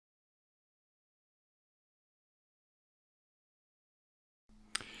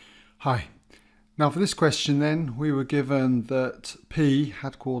Hi. Now for this question then, we were given that P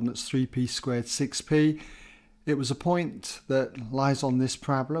had coordinates 3p squared 6p. It was a point that lies on this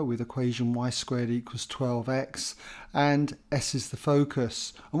parabola with equation y squared equals 12x, and S is the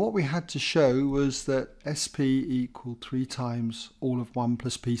focus. And what we had to show was that SP equaled 3 times all of 1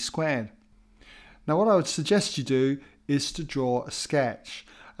 plus p squared. Now what I would suggest you do is to draw a sketch.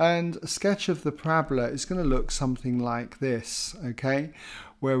 And a sketch of the parabola is going to look something like this, okay?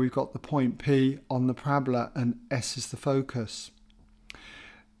 Where we've got the point P on the parabola and S is the focus.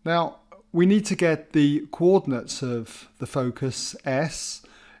 Now, we need to get the coordinates of the focus S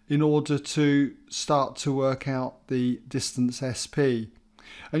in order to start to work out the distance SP.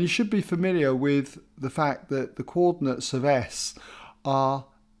 And you should be familiar with the fact that the coordinates of S are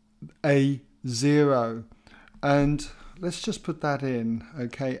A0. And let's just put that in,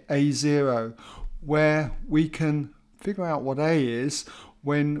 okay, A0, where we can figure out what A is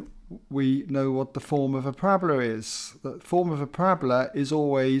when we know what the form of a parabola is. The form of a parabola is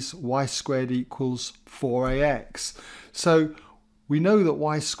always y squared equals 4ax. So we know that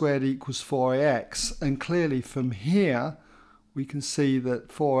y squared equals 4ax, and clearly from here we can see that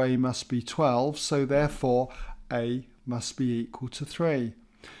 4a must be 12, so therefore a must be equal to 3.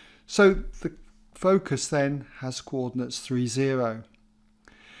 So the focus then has coordinates 3, 0.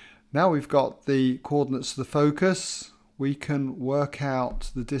 Now we've got the coordinates of the focus. We can work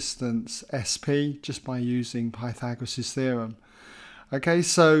out the distance SP just by using Pythagoras' theorem. Okay,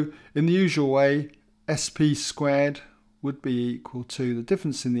 so in the usual way, SP squared would be equal to the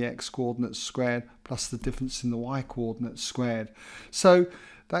difference in the x coordinates squared plus the difference in the y coordinates squared. So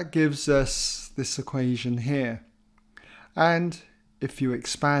that gives us this equation here. And if you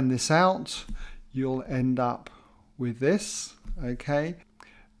expand this out, you'll end up with this, okay?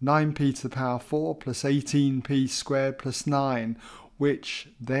 9p to the power 4 plus 18p squared plus 9, which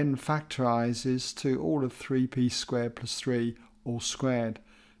then factorizes to all of 3p squared plus 3 all squared.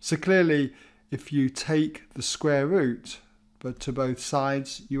 So clearly, if you take the square root but to both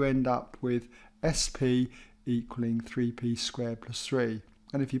sides, you end up with SP equaling 3p squared plus 3.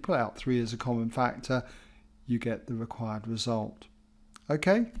 And if you pull out 3 as a common factor, you get the required result.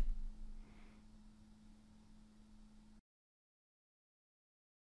 Okay?